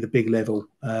 is really the big level.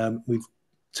 We've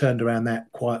turned around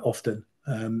that quite often.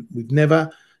 We've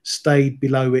never stayed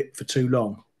below it for too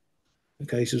long.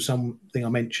 Okay, so something I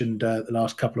mentioned the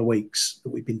last couple of weeks,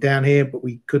 that we've been down here, but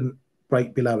we couldn't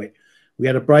break below it. We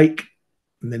had a break,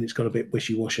 and then it's got a bit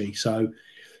wishy-washy. So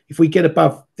if we get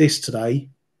above this today,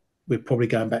 we're probably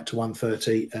going back to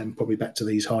 130 and probably back to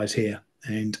these highs here.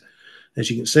 And as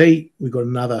you can see, we've got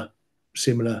another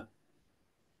similar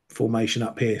formation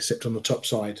up here, except on the top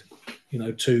side. You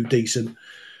know, two decent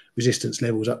resistance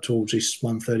levels up towards this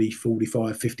 130,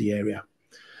 45, 50 area.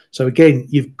 So again,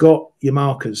 you've got your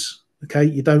markers. Okay,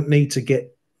 you don't need to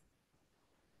get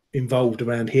involved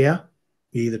around here.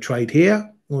 You either trade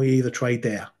here or you either trade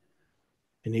there.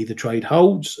 And either trade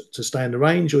holds to stay in the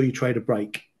range or you trade a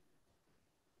break.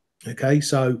 Okay,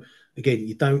 so again,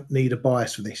 you don't need a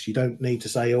bias for this. You don't need to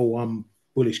say, oh, I'm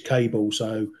bullish cable,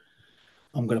 so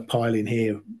I'm going to pile in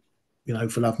here, you know,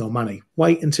 for love nor money.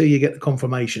 Wait until you get the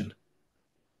confirmation,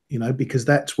 you know, because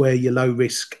that's where your low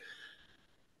risk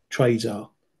trades are.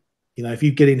 You know, if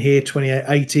you get in here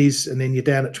 28.80s and then you're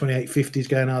down at 28.50s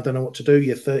going, I don't know what to do,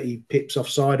 you're 30 pips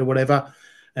offside or whatever,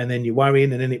 and then you're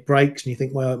worrying and then it breaks and you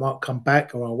think, well, it might come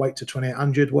back, or I'll wait to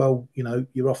 2800. Well, you know,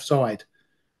 you're offside.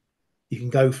 You can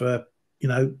go for, you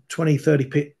know, 20, 30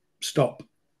 pip stop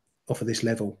off of this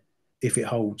level if it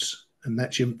holds. And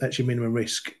that's your minimum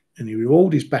risk. And your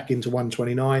reward is back into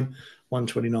 129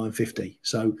 129.50.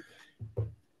 So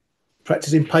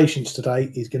practicing patience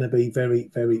today is going to be very,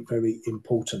 very, very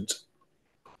important.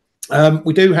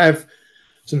 We do have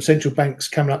some central banks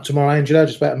coming up tomorrow, Angela.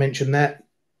 Just about to mention that.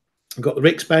 We've got the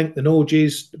Riksbank, the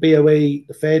Norges, the BOE,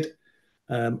 the Fed,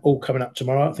 all coming up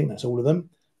tomorrow. I think that's all of them.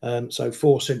 So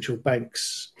 4 central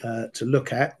banks to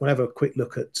look at. We'll have a quick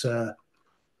look at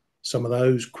some of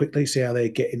those quickly, see how they're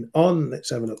getting on. Let's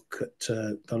have a look at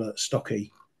dollar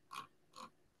stocky.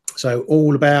 So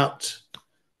all about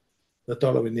the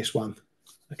dollar in this one.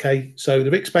 Okay, so the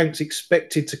Riksbank's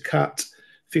expected to cut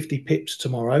 50 pips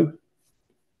tomorrow.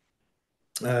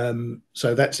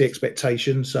 So that's the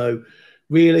expectation. So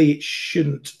really it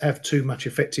shouldn't have too much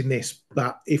effect in this.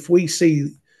 But if we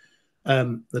see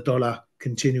the dollar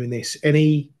continuing this,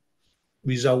 any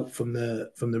result from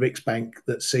the Riksbank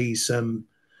that sees some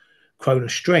krona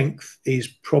strength is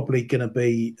probably going to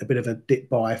be a bit of a dip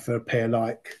buy for a pair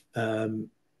like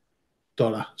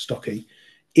dollar stocky,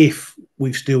 if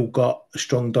we've still got a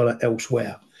strong dollar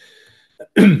elsewhere.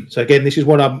 So again, this is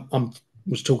what I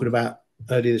was talking about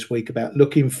earlier this week, about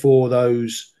looking for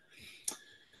those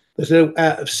little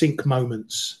out of sync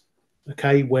moments,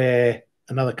 okay, where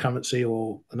another currency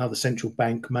or another central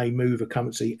bank may move a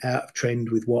currency out of trend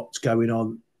with what's going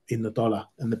on in the dollar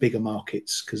and the bigger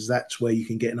markets, because that's where you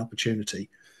can get an opportunity.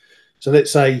 So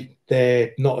let's say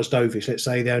they're not as dovish. Let's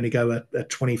say they only go a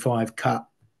 25 cut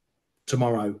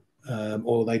tomorrow,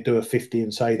 or they do a 50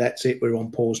 and say, that's it, we're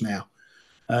on pause now.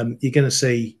 You're going to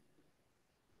see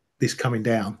this coming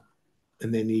down.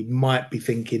 And then you might be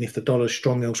thinking, if the dollar's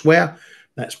strong elsewhere,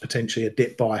 that's potentially a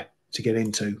dip buy to get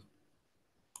into.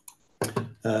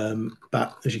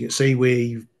 But as you can see,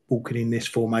 we're walking in this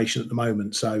formation at the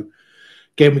moment. So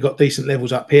again, we've got decent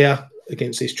levels up here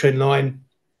against this trend line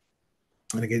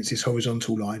and against this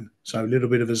horizontal line. So a little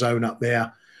bit of a zone up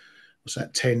there. What's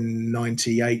that?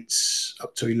 1098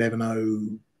 up to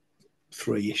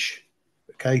 1103-ish.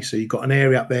 Okay, so you've got an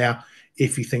area up there.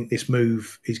 If you think this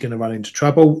move is going to run into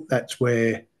trouble, that's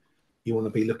where you want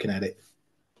to be looking at it.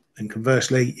 And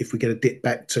conversely, if we get a dip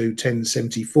back to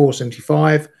 1074,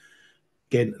 75,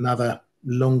 again, another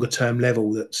longer term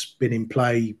level that's been in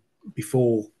play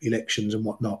before elections and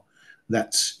whatnot,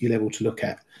 that's your level to look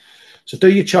at. So do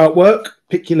your chart work,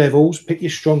 pick your levels, pick your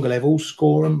stronger levels,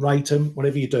 score them, rate them,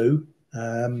 whatever you do.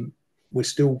 We're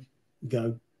still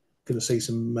going to see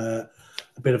some a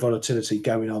bit of volatility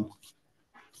going on.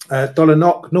 Dollar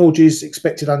NOK, Norges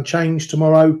expected unchanged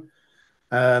tomorrow.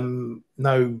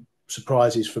 No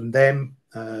surprises from them.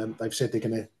 They've said they're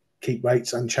going to keep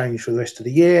rates unchanged for the rest of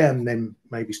the year and then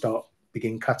maybe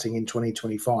begin cutting in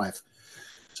 2025.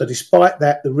 So despite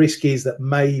that, the risk is that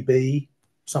maybe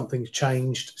something's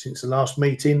changed since the last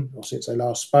meeting or since they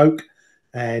last spoke,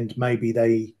 and maybe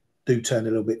they do turn a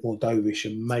little bit more dovish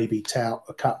and maybe tout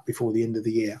a cut before the end of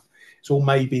the year. It's all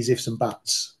maybes, ifs and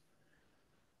buts.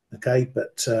 Okay,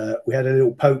 but we had a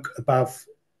little poke above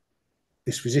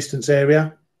this resistance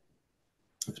area.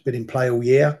 It's been in play all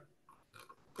year,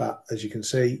 but as you can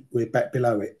see, we're back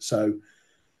below it. So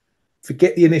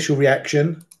forget the initial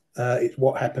reaction. It's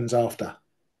what happens after.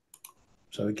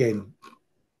 So again,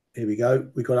 here we go.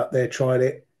 We got up there, tried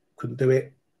it, couldn't do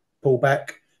it, pull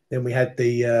back. Then we had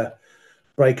the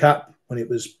break up when it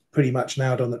was pretty much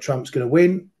nailed on that Trump's going to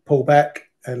win, pull back,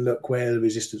 and look where the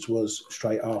resistance was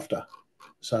straight after.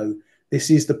 So this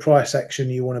is the price action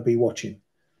you want to be watching.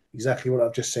 Exactly what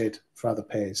I've just said for other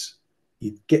pairs.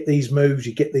 You get these moves,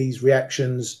 you get these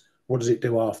reactions. What does it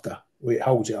do after? Well, it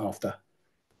holds it after.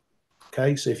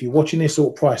 Okay, so if you're watching this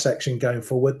sort of price action going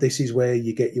forward, this is where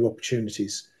you get your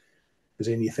opportunities. Because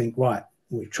then you think, right,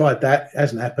 we've tried that, it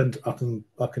hasn't happened. I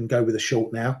can go with a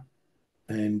short now,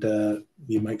 and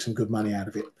you make some good money out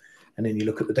of it. And then you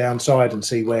look at the downside and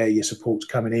see where your support's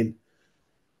coming in,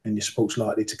 and your support's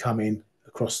likely to come in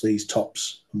across these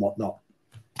tops and whatnot.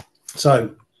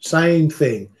 So same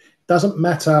thing. Doesn't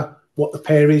matter what the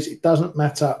pair is. It doesn't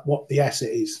matter what the asset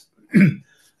is.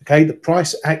 Okay, the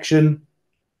price action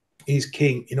is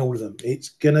king in all of them. It's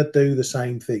going to do the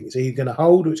same thing. It's either going to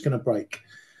hold or it's going to break.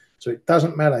 So it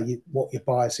doesn't matter what your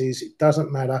bias is. It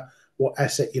doesn't matter what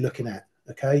asset you're looking at.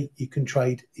 Okay, you can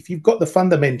trade. If you've got the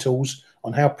fundamentals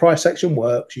on how price action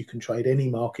works, you can trade any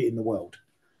market in the world.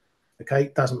 Okay,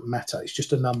 it doesn't matter. It's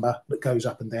just a number that goes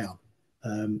up and down.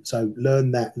 So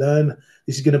learn that.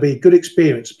 This is going to be a good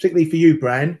experience, particularly for you,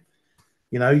 Bran.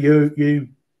 You know,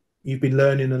 you've been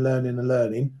learning and learning and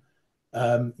learning.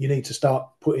 You need to start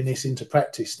putting this into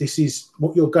practice. This is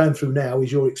what you're going through now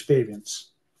is your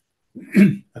experience.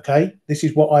 Okay, this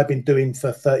is what I've been doing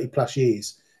for 30 plus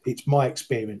years. It's my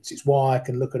experience. It's why I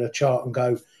can look at a chart and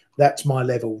go, that's my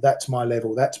level, that's my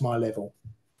level, that's my level.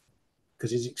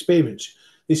 because it's experience.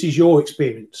 This is your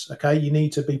experience, okay? You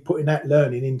need to be putting that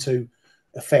learning into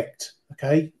effect,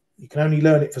 okay? You can only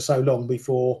learn it for so long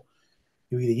before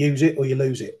you either use it or you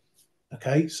lose it,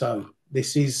 okay? So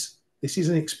this is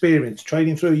an experience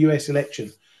trading through a US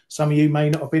election. Some of you may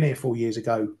not have been here 4 years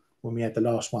ago when we had the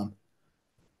last one,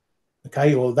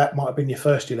 okay? Or that might have been your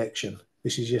first election.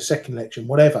 This is your second election,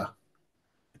 whatever,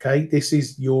 okay? This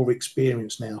is your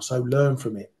experience now, so learn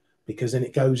from it, because then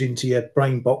it goes into your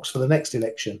brain box for the next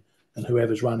election and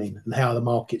whoever's running and how the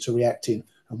markets are reacting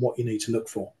and what you need to look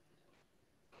for.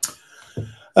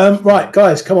 Right,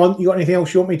 guys, come on. You got anything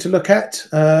else you want me to look at?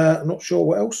 I'm not sure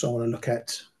what else I want to look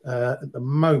at the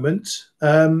moment.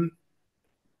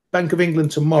 Bank of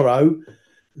England tomorrow.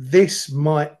 This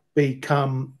might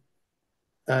become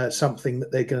something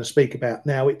that they're going to speak about.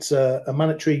 Now, it's a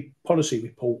monetary policy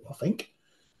report, I think.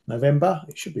 November.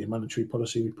 It should be a monetary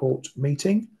policy report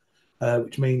meeting,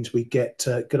 which means we get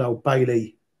good old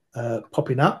Bailey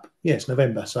popping up. Yes,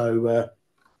 November. So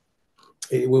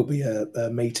it will be a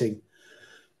meeting.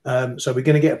 So we're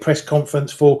going to get a press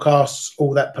conference, forecasts,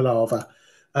 all that palaver.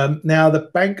 Now, the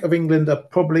Bank of England are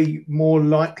probably more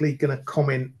likely going to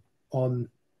comment on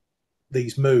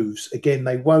these moves. Again,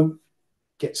 they won't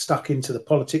get stuck into the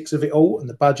politics of it all and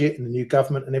the budget and the new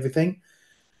government and everything.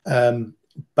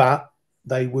 But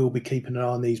they will be keeping an eye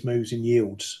on these moves in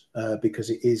yields because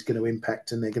it is going to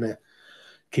impact, and they're going to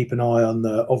keep an eye on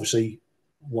obviously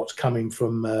what's coming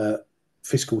from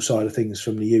fiscal side of things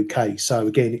from the UK. So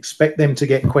again, expect them to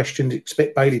get questioned,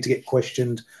 expect Bailey to get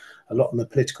questioned a lot on the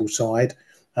political side.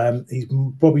 He's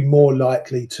probably more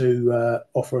likely to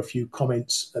offer a few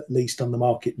comments, at least on the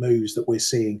market moves that we're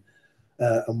seeing,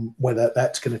 and whether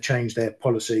that's going to change their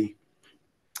policy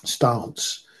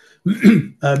stance.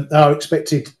 They are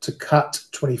expected to cut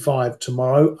 25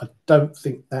 tomorrow. I don't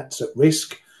think that's at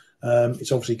risk.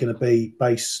 It's obviously going to be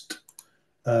based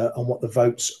on what the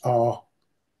votes are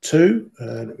too.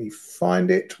 Let me find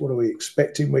it. What are we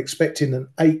expecting? We're expecting an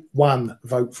 8-1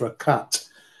 vote for a cut.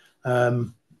 I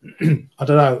don't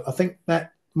know. I think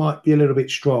that might be a little bit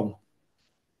strong.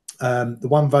 The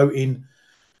one voting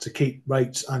to keep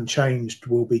rates unchanged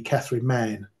will be Catherine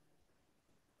Mann.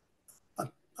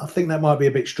 I think that might be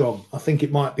a bit strong. I think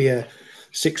it might be a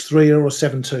 6-3 or a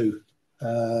 7-2,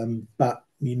 but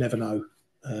you never know.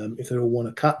 If they all want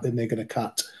to cut, then they're going to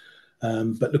cut.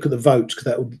 But look at the votes, because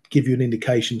that will give you an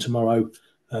indication tomorrow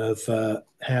of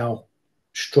how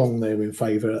strong they're in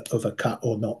favour of a cut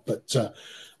or not. But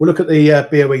we'll look at the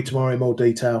BOE tomorrow in more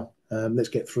detail. Let's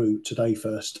get through today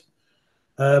first.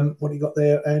 What do you got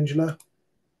there, Angela?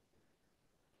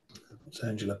 What's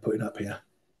Angela putting up here?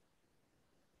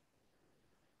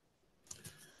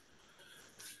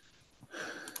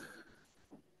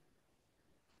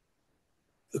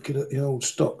 Looking at the old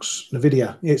stocks,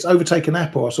 Nvidia. Yeah, it's overtaken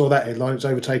Apple. I saw that headline. It's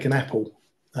overtaken Apple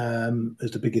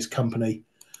as the biggest company.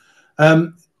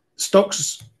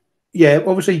 Stocks, yeah,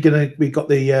 obviously we've got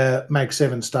the Mag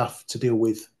 7 stuff to deal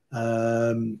with.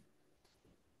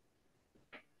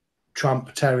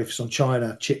 Trump tariffs on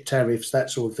China, chip tariffs, that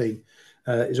sort of thing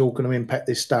is all going to impact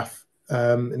this stuff.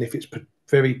 And if it's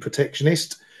very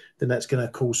protectionist, then that's going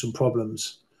to cause some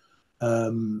problems.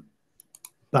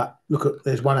 But look at,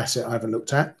 there's one asset I haven't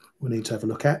looked at. We need to have a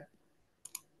look at.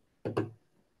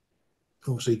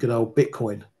 Obviously, good old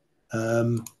Bitcoin.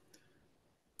 You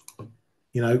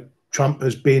know, Trump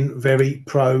has been very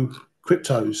pro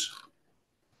cryptos.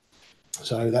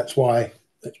 So that's why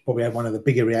that's probably had one of the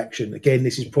bigger reaction. Again,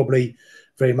 this is probably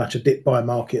very much a dip buy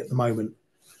market at the moment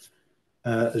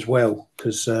as well,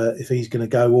 because if he's going to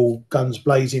go all guns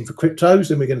blazing for cryptos,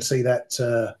 then we're going to see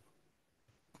that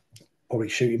probably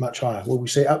shooting much higher. Will we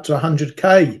see it up to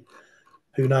 100K?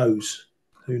 Who knows?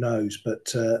 Who knows?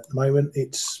 But at the moment,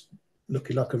 it's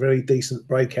looking like a very decent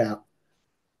breakout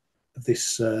of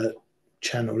this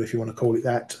channel, if you want to call it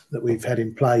that we've had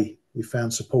in play. We've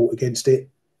found support against it.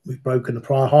 We've broken the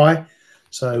prior high.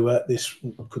 So this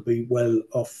could be well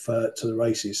off to the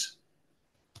races.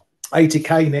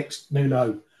 80K next, new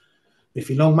low. If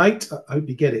you're long, mate, I hope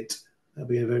you get it. That'll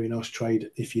be a very nice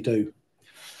trade if you do.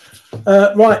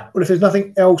 Right, well, if there's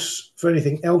nothing else for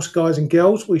anything else, guys and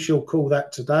girls, we shall call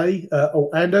that today. Oh,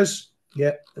 Anders,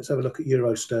 yeah, let's have a look at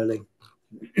Euro Sterling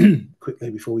quickly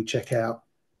before we check out.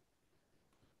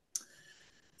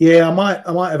 Yeah, I might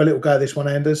have a little go at this one,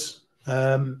 Anders.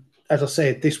 As I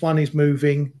said, this one is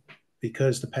moving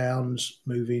because the pound's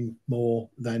moving more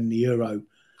than the euro.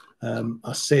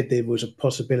 I said there was a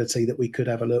possibility that we could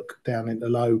have a look down in the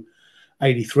low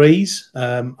 83s.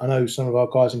 I know some of our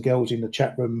guys and girls in the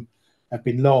chat room have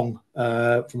been long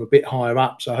from a bit higher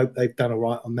up, so I hope they've done all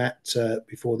right on that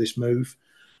before this move.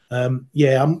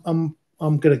 Yeah, I'm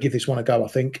I'm going to give this one a go. I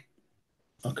think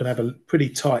I can have a pretty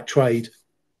tight trade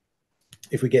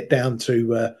if we get down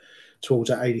to towards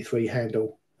that 83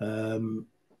 handle.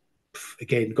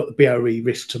 Again, got the BOE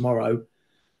risk tomorrow,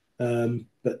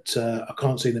 but I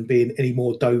can't see them being any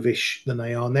more dovish than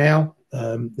they are now.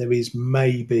 There is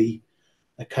maybe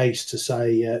a case to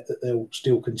say that they'll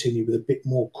still continue with a bit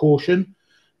more caution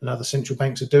than other central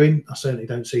banks are doing. I certainly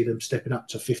don't see them stepping up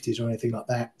to 50s or anything like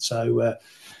that. So,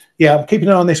 yeah, I'm keeping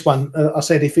an eye on this one. I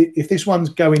said if this one's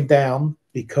going down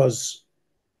because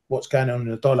what's going on in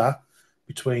the dollar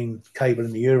between cable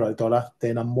and the euro dollar,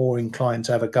 then I'm more inclined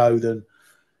to have a go than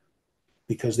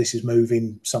because this is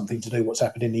moving something to do what's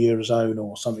happening in the Eurozone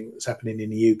or something that's happening in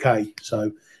the UK.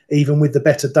 So even with the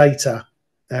better data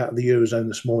out of the Eurozone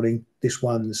this morning, this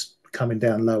one's coming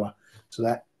down lower. So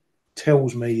that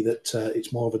tells me that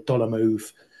it's more of a dollar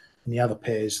move in the other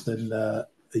pairs than the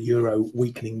euro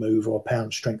weakening move or a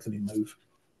pound strengthening move.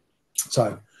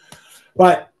 So,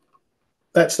 right,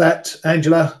 that's that.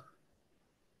 Angela,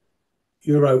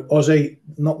 Euro Aussie,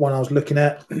 not one I was looking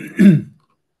at.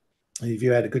 If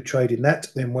you had a good trade in that,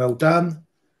 then well done.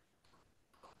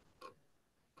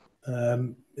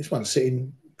 This one's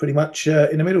sitting pretty much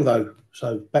in the middle though,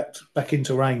 so back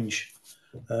into range.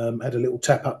 Had a little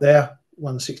tap up there,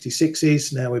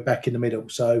 166s. Now we're back in the middle.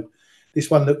 So this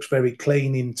one looks very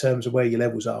clean in terms of where your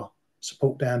levels are.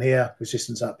 Support down here,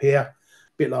 resistance up here. A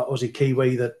bit like Aussie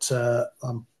Kiwi that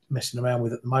I'm messing around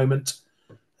with at the moment.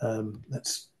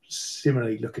 That's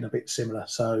similarly looking a bit similar.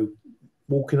 So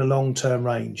walking a long-term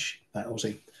range, that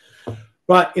Aussie.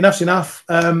 Right, enough's enough.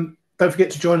 Don't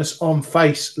forget to join us on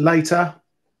Face later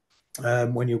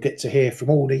when you'll get to hear from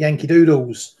all the Yankee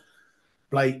Doodles,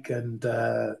 Blake and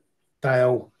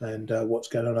Dale, and what's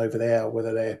going on over there,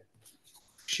 whether they're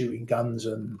shooting guns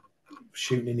and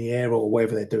shooting in the air or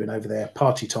whatever they're doing over there.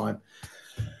 Party time.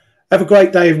 Have a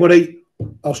great day, everybody.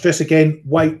 I'll stress again,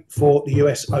 wait for the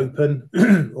US Open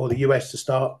or the US to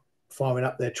start firing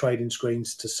up their trading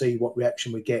screens to see what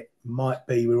reaction we get. Might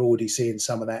be we're already seeing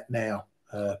some of that now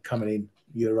coming in.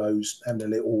 Euros and a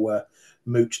little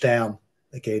mooch down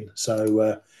again.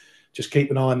 So just keep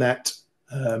an eye on that.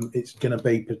 It's going to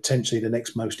be potentially the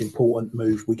next most important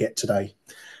move we get today.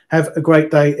 Have a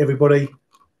great day, everybody.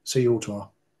 See you all tomorrow.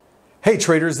 Hey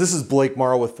traders, this is Blake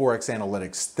Morrow with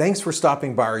ForexAnalytix. Thanks for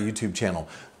stopping by our YouTube channel.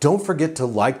 Don't forget to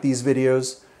like these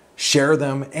videos, share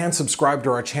them, and subscribe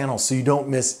to our channel so you don't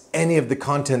miss any of the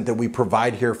content that we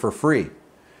provide here for free.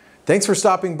 Thanks for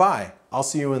stopping by. I'll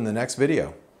see you in the next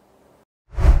video.